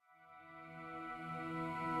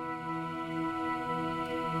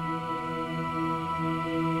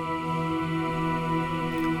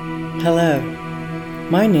Hello,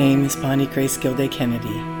 my name is Bonnie Grace Gilday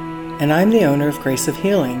Kennedy, and I'm the owner of Grace of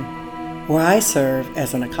Healing, where I serve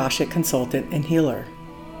as an Akashic consultant and healer.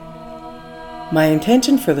 My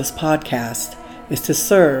intention for this podcast is to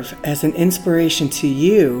serve as an inspiration to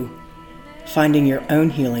you finding your own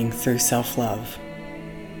healing through self-love.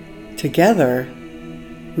 Together,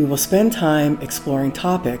 we will spend time exploring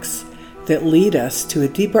topics that lead us to a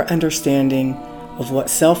deeper understanding of what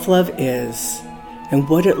self-love is and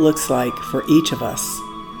what it looks like for each of us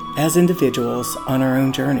as individuals on our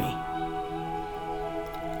own journey.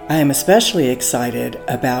 I am especially excited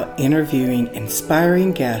about interviewing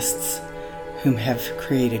inspiring guests whom have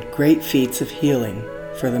created great feats of healing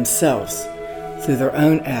for themselves through their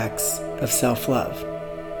own acts of self-love.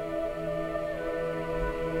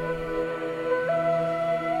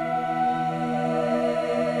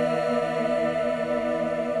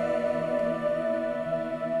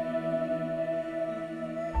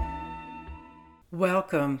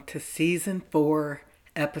 Welcome to Season 4,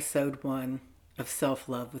 Episode 1 of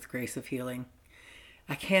Self-Love with Grace of Healing.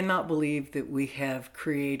 I cannot believe that we have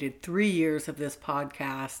created 3 years of this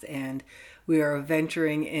podcast and we are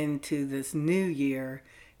venturing into this new year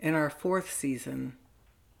in our 4th season.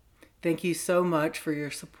 Thank you so much for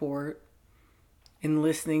your support in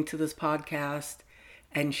listening to this podcast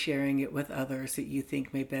and sharing it with others that you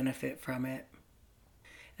think may benefit from it.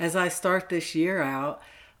 As I start this year out,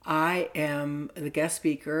 I am the guest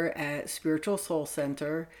speaker at Spiritual Soul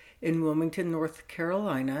Center in Wilmington, North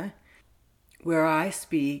Carolina, where I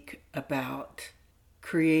speak about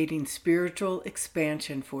creating spiritual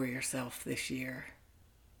expansion for yourself this year.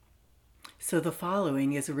 So the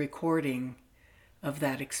following is a recording of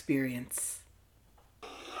that experience.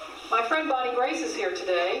 My friend Bonnie Grace is here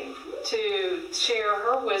today to share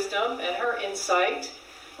her wisdom and her insight.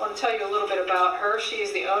 I want to tell you a little bit about her. She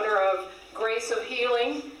is the owner of Grace of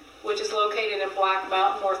Healing, which is located in Black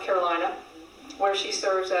Mountain, North Carolina, where she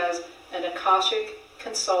serves as an Akashic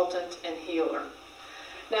consultant and healer.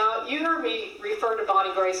 Now, you heard me refer to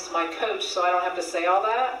Bonnie Grace as my coach, so I don't have to say all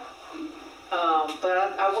that.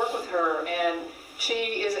 But I work with her, and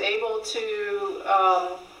she is able to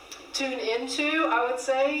tune into, I would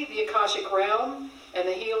say, the Akashic realm and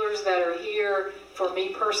the healers that are here for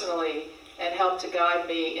me personally and help to guide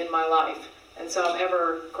me in my life. And so I'm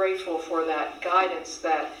ever grateful for that guidance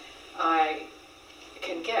that I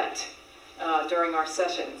can get during our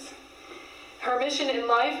sessions. Her mission in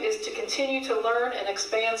life is to continue to learn and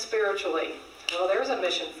expand spiritually. Well, there's a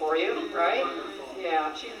mission for you, right?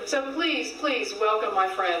 Yeah. So please welcome my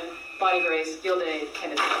friend, Bonnie Grace Gilday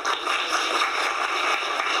Kennedy.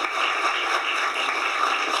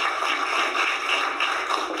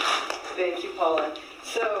 Thank you, Paula.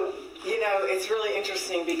 So, it's really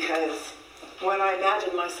interesting because when I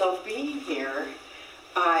imagine myself being here,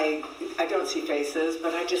 I don't see faces,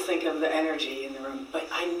 but I just think of the energy in the room. But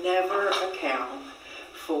I never account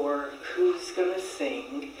for who's going to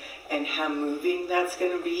sing and how moving that's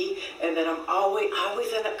going to be. And then I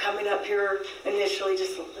always end up coming up here initially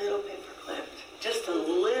just a little bit verklempt. Just a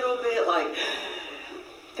little bit like,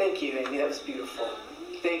 thank you, Amy, that was beautiful.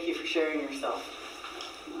 Thank you for sharing yourself.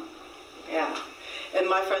 Yeah. And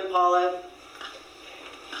my friend Paula,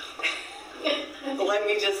 let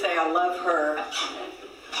me just say I love her.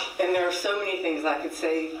 And there are so many things I could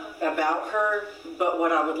say about her, but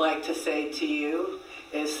what I would like to say to you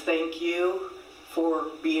is thank you for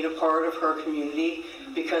being a part of her community,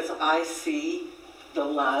 because I see the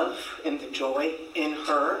love and the joy in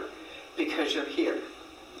her because you're here.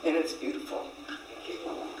 And it's beautiful.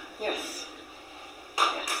 Yes.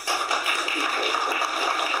 Yes.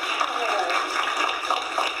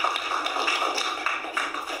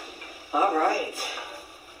 All right.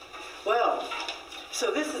 Well,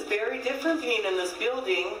 so this is very different. Being in this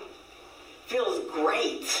building feels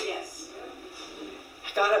great. Yes.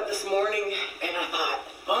 I got up this morning and I thought,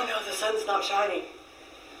 oh no, the sun's not shining.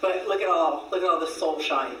 But look at all the soul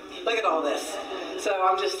shine. Look at all this. So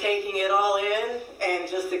I'm just taking it all in and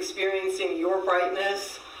just experiencing your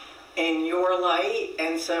brightness and your light.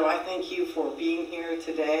 And so I thank you for being here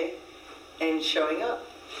today and showing up.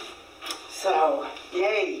 So,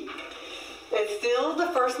 yay. It's still the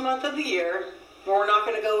first month of the year. We're not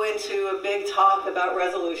going to go into a big talk about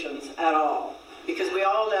resolutions at all, because we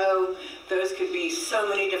all know those could be so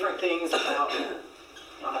many different things about,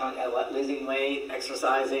 I don't know what, losing weight,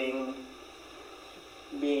 exercising,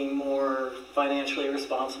 being more financially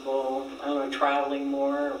responsible, I don't know, traveling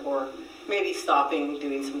more, or maybe stopping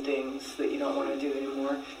doing some things that you don't want to do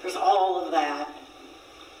anymore. There's all of that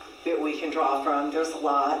we can draw from. There's a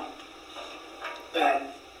lot.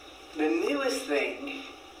 But the newest thing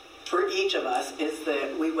for each of us is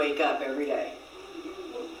that we wake up every day.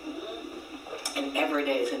 And every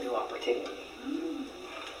day is a new opportunity.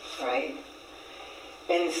 Right?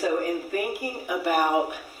 And so in thinking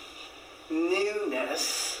about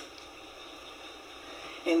newness,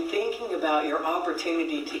 in thinking about your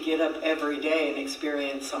opportunity to get up every day and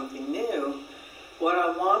experience something new, what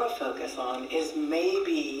I want to focus on is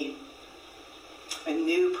maybe a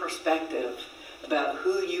new perspective about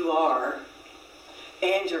who you are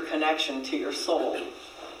and your connection to your soul,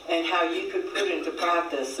 and how you could put into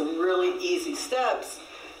practice some really easy steps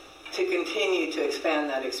to continue to expand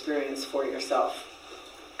that experience for yourself.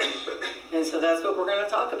 And so that's what we're going to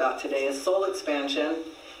talk about today, is soul expansion,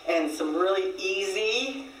 and some really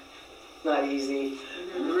easy, not easy,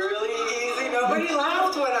 really easy. Nobody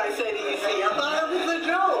laughed when I said easy. I thought it was a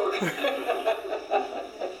joke.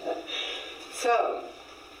 So,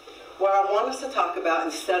 what I want us to talk about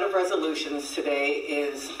instead of resolutions today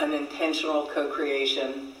is an intentional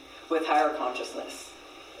co-creation with higher consciousness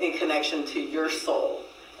in connection to your soul,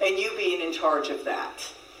 and you being in charge of that.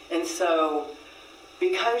 And so,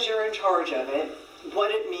 because you're in charge of it, what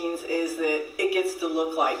it means is that it gets to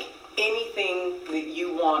look like anything that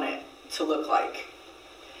you want it to look like.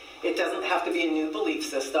 It doesn't have to be a new belief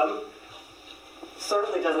system.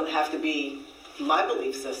 Certainly doesn't have to be my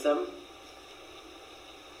belief system.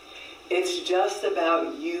 It's just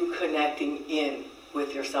about you connecting in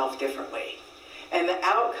with yourself differently. And the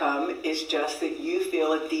outcome is just that you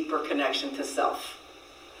feel a deeper connection to self.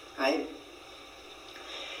 Right?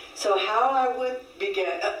 So how I would begin,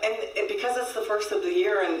 and because it's the first of the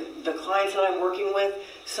year and the clients that I'm working with,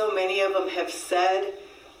 so many of them have said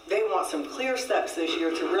they want some clear steps this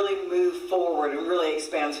year to really move forward and really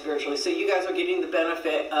expand spiritually. So you guys are getting the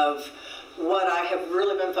benefit of what I have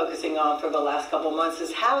really been focusing on for the last couple months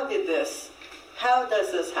is how does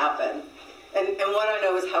this happen? And what I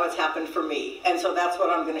know is how it's happened for me. And so that's what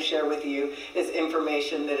I'm going to share with you is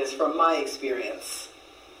information that is from my experience.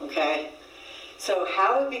 Okay? So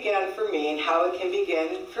how it began for me and how it can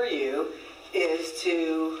begin for you is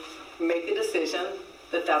to make a decision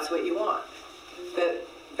that that's what you want.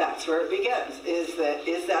 That's where it begins. Is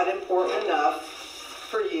that important enough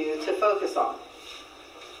for you to focus on?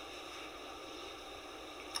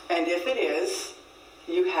 And if it is,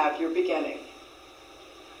 you have your beginning.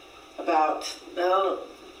 About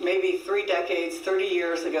maybe 3 decades, 30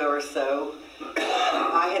 years ago or so,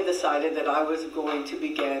 I had decided that I was going to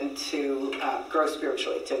begin to grow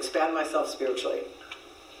spiritually, to expand myself spiritually.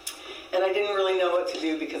 And I didn't really know what to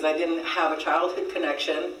do because I didn't have a childhood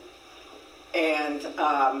connection, and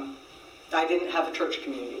I didn't have a church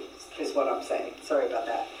community, is what I'm saying. Sorry about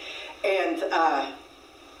that. And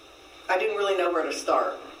I didn't really know where to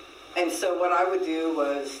start. And so what I would do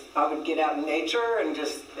was I would get out in nature and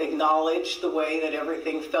just acknowledge the way that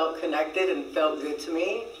everything felt connected and felt good to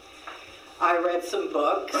me. I read some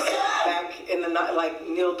books back in the night, like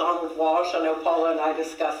Neil Donald Walsh. I know Paula and I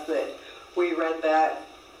discussed that. We read that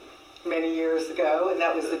many years ago, and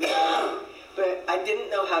that was the beginning. But I didn't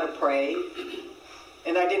know how to pray,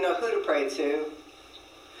 and I didn't know who to pray to.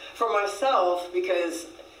 For myself, because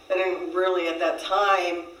I didn't really at that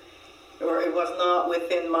time, or it was not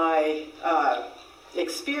within my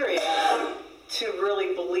experience to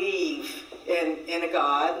really believe in a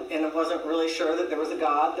God, and I wasn't really sure that there was a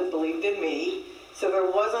God that believed in me. So there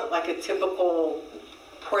wasn't like a typical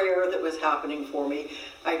prayer that was happening for me.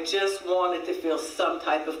 I just wanted to feel some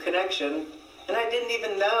type of connection, and I didn't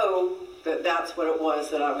even know that that's what it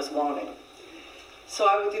was that I was wanting. So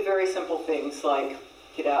I would do very simple things like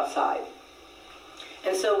get outside.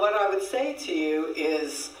 And so what I would say to you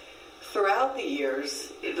is, throughout the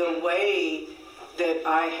years, the way that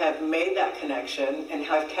I have made that connection and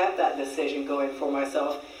have kept that decision going for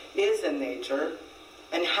myself is in nature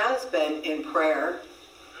and has been in prayer.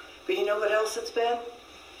 But you know what else it's been?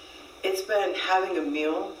 It's been having a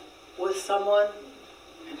meal with someone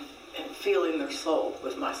and feeling their soul,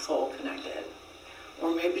 with my soul connected.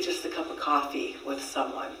 Or maybe just a cup of coffee with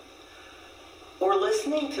someone. Or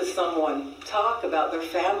listening to someone talk about their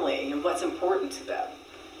family and what's important to them.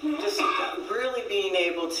 Just really being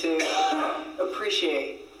able to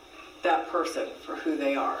appreciate that person for who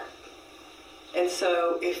they are. And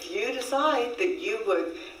so if you decide that you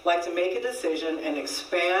would like to make a decision and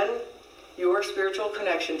expand your spiritual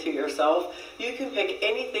connection to yourself, you can pick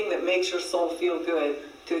anything that makes your soul feel good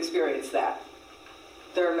to experience that.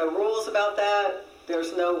 There are no rules about that.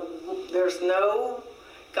 There's no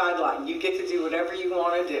guideline. You get to do whatever you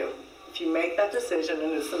want to do. If you make that decision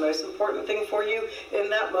and it's the most important thing for you in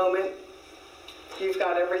that moment, you've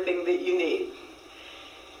got everything that you need.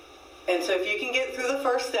 And so if you can get through the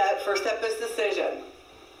first step is decision.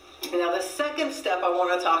 Now, the second step I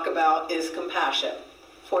want to talk about is compassion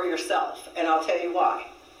for yourself, and I'll tell you why.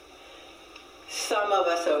 Some of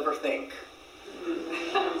us overthink.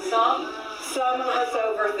 Some of us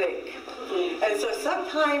overthink. And so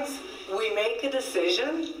sometimes we make a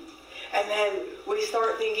decision, and then we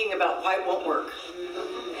start thinking about why it won't work.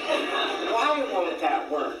 Why won't that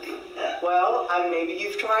work? Well, maybe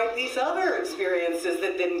you've tried these other experiences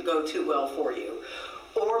that didn't go too well for you.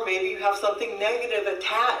 Or maybe you have something negative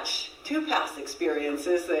attached to past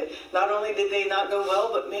experiences that not only did they not go well,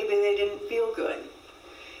 but maybe they didn't feel good.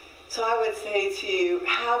 So I would say to you,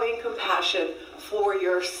 having compassion for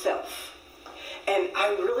yourself. And I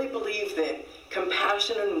really believe that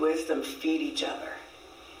compassion and wisdom feed each other.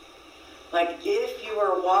 Like, if you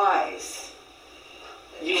are wise,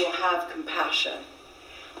 you will have compassion.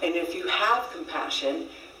 And if you have compassion,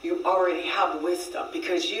 you already have wisdom,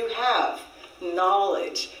 because you have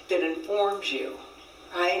knowledge that informs you,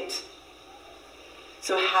 right?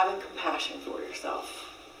 So having compassion for yourself.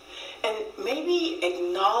 And maybe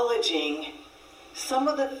acknowledging some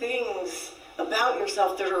of the things about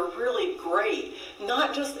yourself that are really great.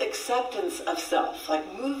 Not just acceptance of self, like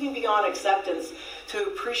moving beyond acceptance to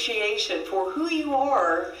appreciation for who you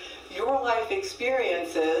are, your life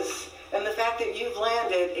experiences, and the fact that you've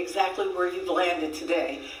landed exactly where you've landed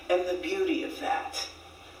today, and the beauty of that.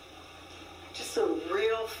 Just a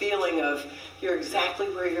real feeling of you're exactly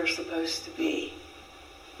where you're supposed to be.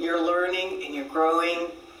 You're learning and you're growing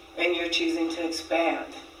and you're choosing to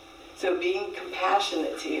expand. So being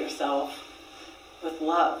compassionate to yourself with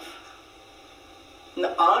love and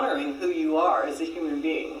honoring who you are as a human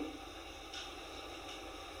being.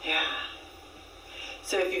 Yeah.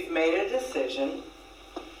 So if you've made a decision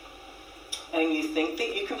and you think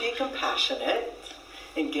that you can be compassionate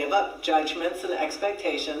and give up judgments and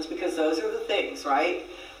expectations, because those are the things, right?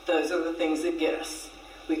 Those are the things that get us.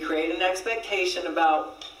 We create an expectation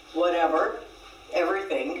about whatever,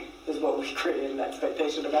 everything is what we create an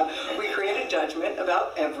expectation about. We create a judgment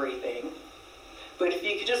about everything. But if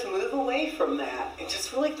you could just move away from that and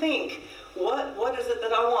just really think, what is it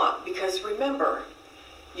that I want? Because remember,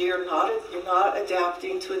 you're not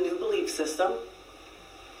adapting to a new belief system.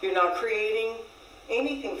 You're not creating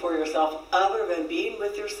anything for yourself other than being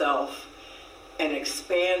with yourself and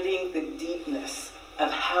expanding the deepness of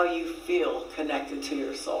how you feel connected to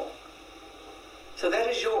your soul. So that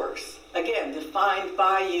is yours. Again, defined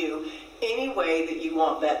by you any way that you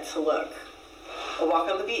want that to look. A walk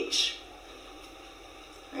on the beach.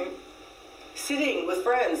 Right? Sitting with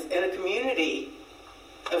friends in a community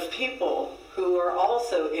of people who are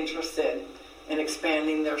also interested in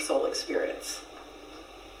expanding their soul experience.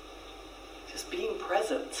 Just being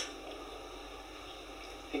present.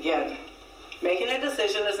 Again, making a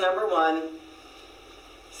decision is number one.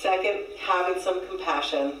 Second, having some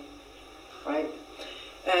compassion, right?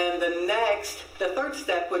 And the third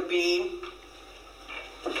step would be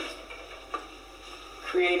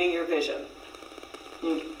creating your vision.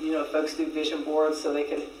 You know, folks do vision boards so they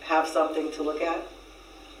can have something to look at.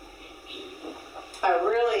 I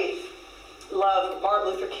really love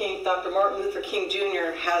Martin Luther King. Dr. Martin Luther King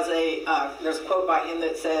Jr. has there's a quote by him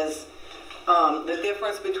that says, the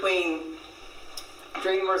difference between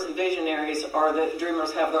dreamers and visionaries are that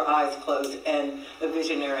dreamers have their eyes closed and a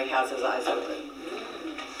visionary has his eyes open.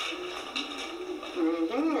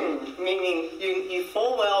 Meaning you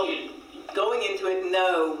full well, going into it,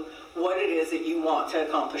 know what it is that you want to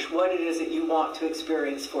accomplish, what it is that you want to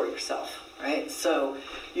experience for yourself, right? So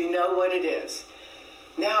you know what it is.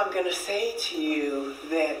 Now I'm going to say to you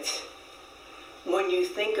that when you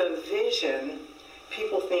think of vision,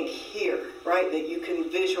 people think here, right? That you can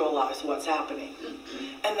visualize what's happening.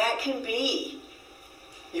 And that can be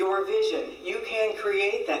your vision. You can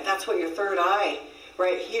create that. That's what your third eye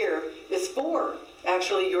right here is for.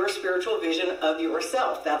 Actually, your spiritual vision of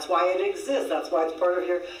yourself. That's why it exists. That's why it's part of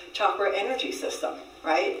your chakra energy system,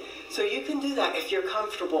 right? So you can do that if you're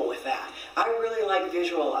comfortable with that. I really like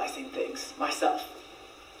visualizing things myself.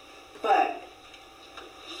 But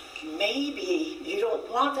maybe you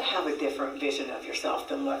don't want to have a different vision of yourself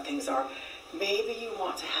than what things are. Maybe you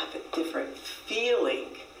want to have a different feeling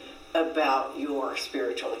about your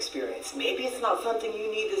spiritual experience. Maybe it's not something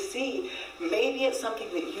you need to see. Maybe it's something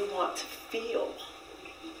that you want to feel.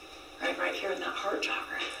 Right here in that heart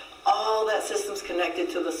chakra. All that system's connected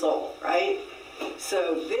to the soul, right?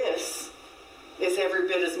 So this is every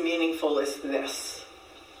bit as meaningful as this.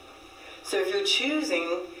 So if you're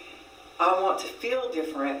choosing, I want to feel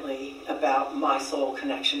differently about my soul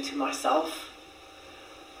connection to myself,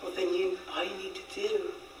 well then all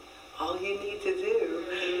you need to do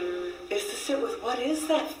is to sit with what is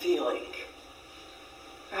that feeling?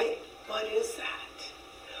 right? What is that?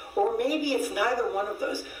 Or maybe it's neither one of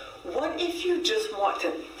those. What if you just want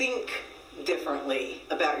to think differently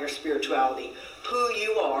about your spirituality, who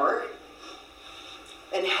you are,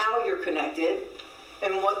 and how you're connected,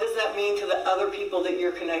 and what does that mean to the other people that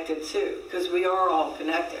you're connected to? Because we are all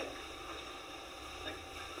connected.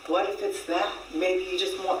 What if it's that? Maybe you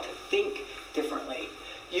just want to think differently.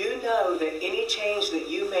 You know that any change that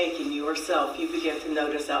you make in yourself, you begin to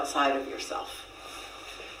notice outside of yourself.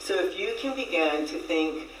 So if you can begin to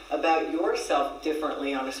think about yourself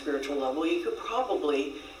differently on a spiritual level, you could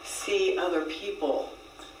probably see other people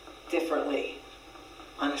differently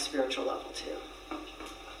on a spiritual level too.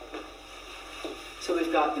 So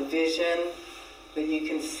we've got the vision that you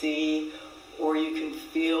can see, or you can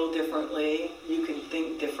feel differently, you can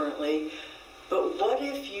think differently. But what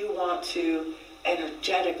if you want to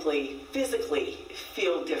energetically, physically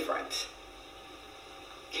feel different?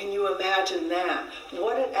 Can you imagine that?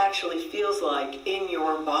 What it actually feels like in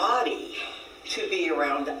your body to be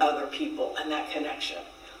around other people and that connection.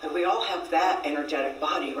 Like we all have that energetic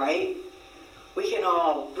body, right? We can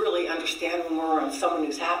all really understand when we're around someone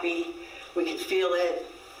who's happy. We can feel it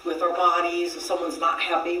with our bodies. If someone's not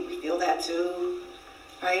happy, we feel that too,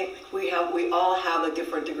 right? We all have a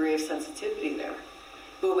different degree of sensitivity there.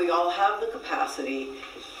 But we all have the capacity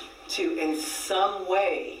to, in some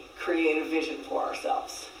way, create a vision for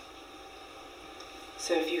ourselves.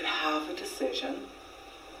 So if you have a decision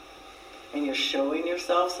and you're showing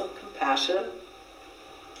yourself some compassion,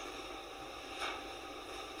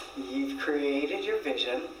 you've created your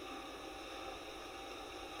vision,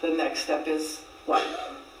 the next step is what?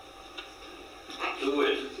 Do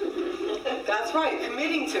it. That's right,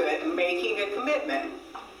 committing to it, making a commitment.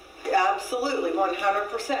 Absolutely,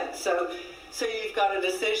 100%. So you've got a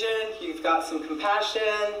decision, you've got some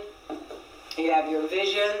compassion, you have your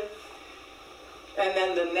vision, and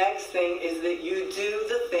then the next thing is that you do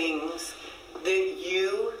the things that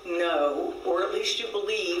you know, or at least you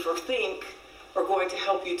believe or think, are going to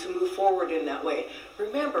help you to move forward in that way.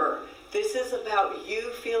 Remember, this is about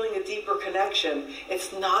you feeling a deeper connection.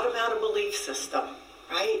 It's not about a belief system,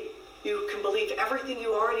 right? You can believe everything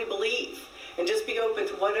you already believe and just be open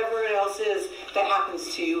to whatever else is that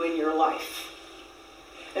happens to you in your life.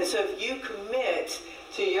 And so if you commit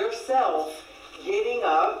to yourself getting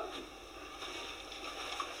up,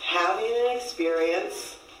 having an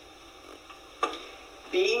experience,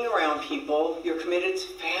 being around people, you're committed to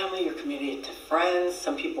family, you're committed to friends,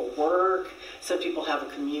 some people work, some people have a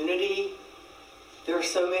community. There are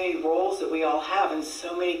so many roles that we all have and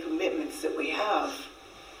so many commitments that we have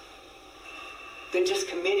that just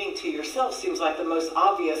committing to yourself seems like the most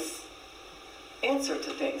obvious answer to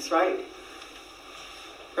things, right?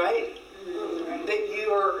 Right? Mm-hmm. That you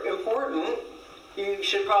are important. You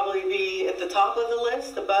should probably be at the top of the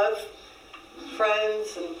list above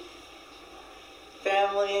friends and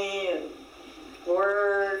family and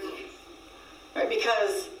work, right?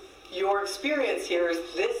 Because your experience here is,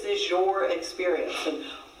 this is your experience, and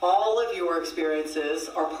all of your experiences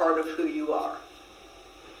are part of who you are.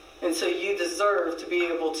 And so you deserve to be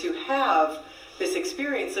able to have this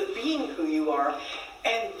experience of being who you are,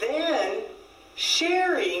 and then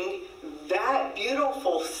sharing that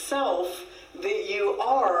beautiful self that you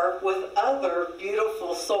are with other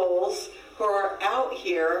beautiful souls who are out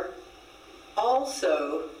here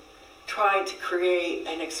also trying to create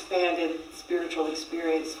an expanded spiritual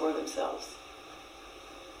experience for themselves.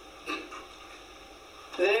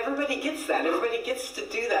 Then everybody gets that. Everybody gets to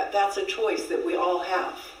do that. That's a choice that we all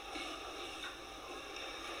have.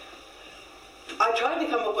 I tried to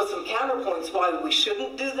come up with some counterpoints why we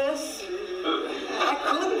shouldn't do this. I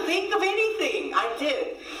couldn't think of anything. I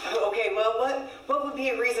did. Okay, well, what would be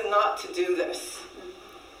a reason not to do this?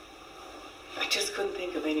 I just couldn't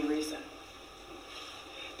think of any reason.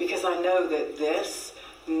 Because I know that this,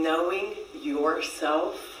 knowing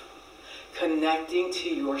yourself, connecting to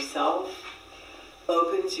yourself,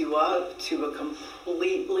 opens you up to a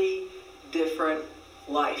completely different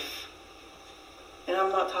life. And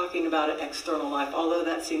I'm not talking about an external life, although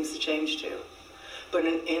that seems to change too. But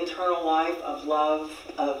an internal life of love,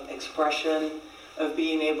 of expression, of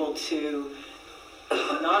being able to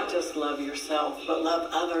not just love yourself, but love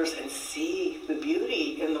others and see the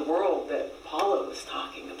beauty in the world that Paula was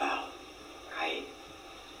talking about, right?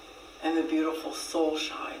 And the beautiful soul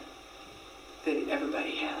shine that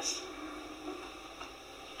everybody has.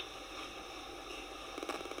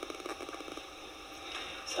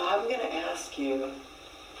 So I'm going to ask you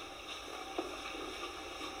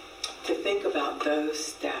to think about those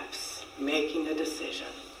steps, making a decision,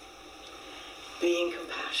 being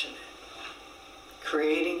compassionate,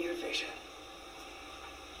 creating your vision,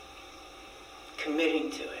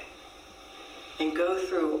 committing to it and go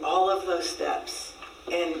through all of those steps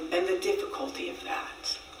and the difficulty of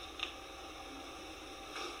that.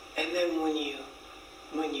 And then when you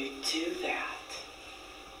do that,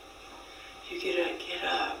 you get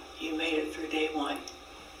up, you made it through day 1.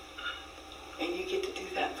 And you get to do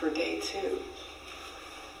that for day 2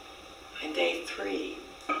 and day 3.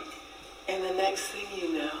 And the next thing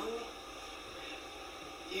you know,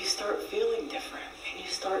 you start feeling different and you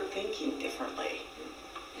start thinking differently.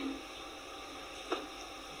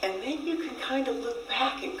 And then you can kind of look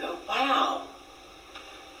back and go, wow,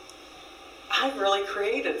 I've really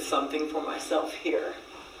created something for myself here.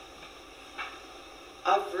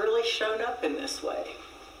 I've really shown up in this way.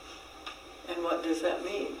 And what does that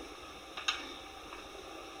mean?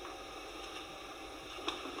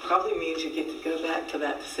 Probably means you get to go back to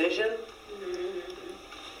that decision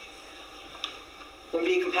and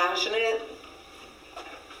be compassionate.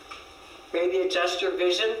 Maybe adjust your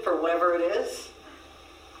vision for whatever it is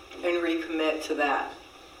and recommit to that,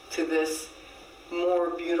 to this more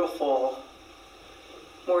beautiful,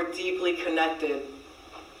 more deeply connected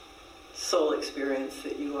soul experience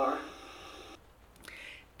that you are.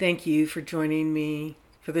 Thank you for joining me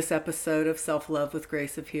for this episode of Self-Love with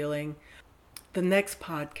Grace of Healing. The next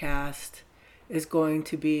podcast is going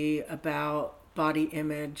to be about body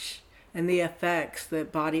image and the effects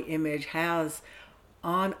that body image has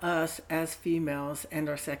on us as females and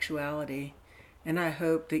our sexuality. And I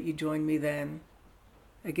hope that you join me then.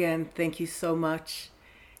 Again, thank you so much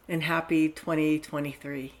and happy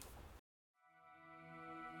 2023.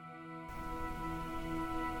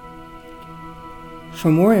 For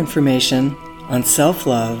more information on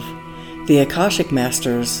self-love, the Akashic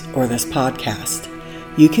Masters, or this podcast,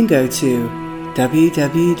 you can go to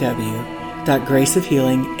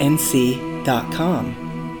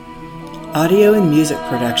www.graceofhealingnc.com. Audio and music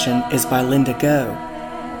production is by Linda Go.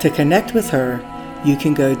 To connect with her, you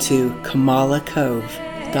can go to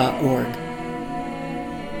kamalacove.org.